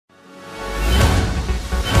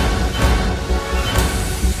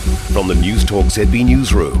From the News Talk ZB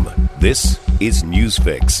Newsroom, this is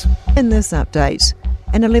Newsfix. In this update,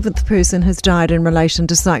 an 11th person has died in relation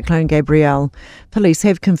to Cyclone Gabrielle. Police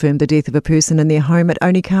have confirmed the death of a person in their home at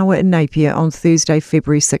Onikawa in Napier on Thursday,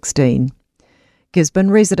 February 16. Gisborne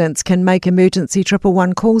residents can make emergency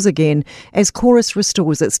 111 calls again as Chorus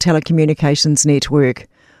restores its telecommunications network.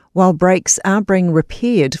 While breaks are being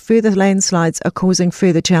repaired, further landslides are causing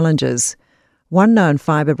further challenges. One known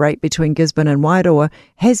fibre break between Gisborne and Wairoa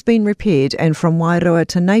has been repaired, and from Wairoa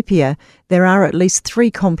to Napier there are at least 3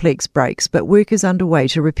 complex breaks, but work is underway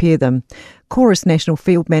to repair them. Chorus National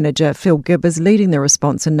Field Manager Phil Gibb is leading the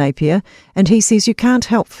response in Napier, and he says you can't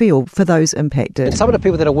help feel for those impacted. And some of the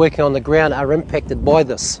people that are working on the ground are impacted by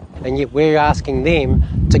this, and yet we're asking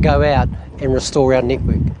them to go out and restore our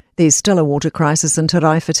network. There's still a water crisis in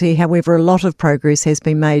Taraifiti, however a lot of progress has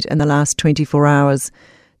been made in the last 24 hours.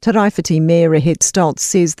 Taraifiti Mayor Rahet Stoltz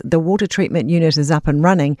says the water treatment unit is up and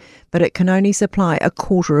running, but it can only supply a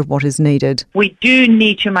quarter of what is needed. We do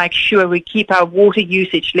need to make sure we keep our water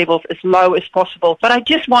usage levels as low as possible. But I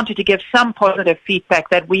just wanted to give some positive feedback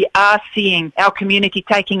that we are seeing our community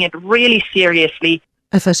taking it really seriously.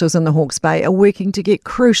 Officials in the Hawke's Bay are working to get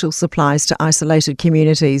crucial supplies to isolated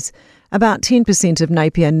communities. About 10% of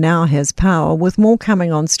Napier now has power, with more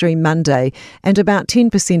coming on stream Monday, and about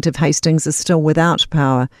 10% of Hastings is still without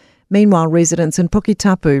power. Meanwhile, residents in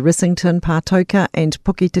Puketapu, Rissington, Pātoka and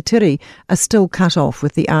Puketatiri are still cut off,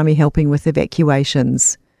 with the Army helping with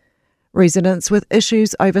evacuations. Residents with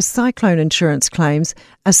issues over cyclone insurance claims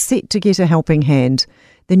are set to get a helping hand.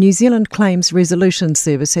 The New Zealand Claims Resolution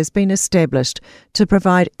Service has been established to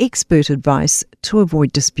provide expert advice to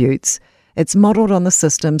avoid disputes. It's modelled on the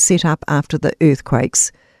system set up after the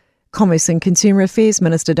earthquakes. Commerce and Consumer Affairs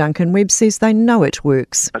Minister Duncan Webb says they know it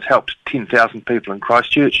works. It's helped 10,000 people in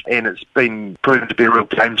Christchurch, and it's been proven to be a real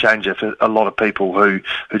game changer for a lot of people who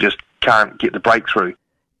just can't get the breakthrough.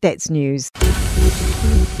 That's news.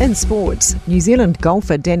 In sports, New Zealand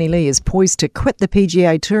golfer Danny Lee is poised to quit the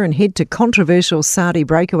PGA Tour and head to controversial Saudi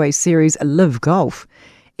breakaway series Live Golf.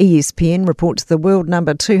 ESPN reports the world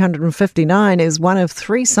number 259 is one of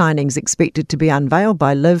 3 signings expected to be unveiled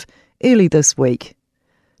by Liv early this week.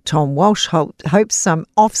 Tom Walsh hopes some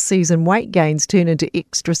off-season weight gains turn into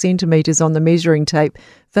extra centimetres on the measuring tape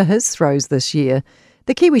for his throws this year.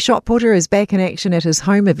 The Kiwi shot putter is back in action at his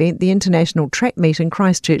home event, the International Track Meet in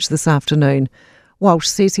Christchurch this afternoon. Walsh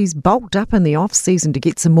says he's bulked up in the off-season to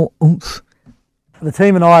get some more oomph. The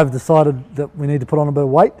team and I have decided that we need to put on a bit of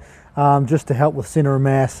weight just to help with centre of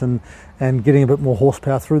mass and getting a bit more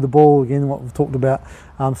horsepower through the ball, again, what we've talked about.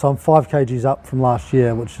 So I'm 5 kgs up from last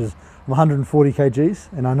year, which is I'm 140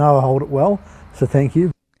 kgs, and I know I hold it well, so thank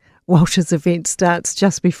you. Walsh's event starts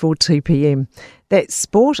just before 2 p.m. That's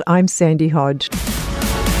sport. I'm Sandy Hodge.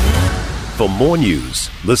 For more news,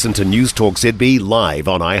 listen to News Talk ZB live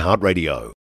on iHeartRadio.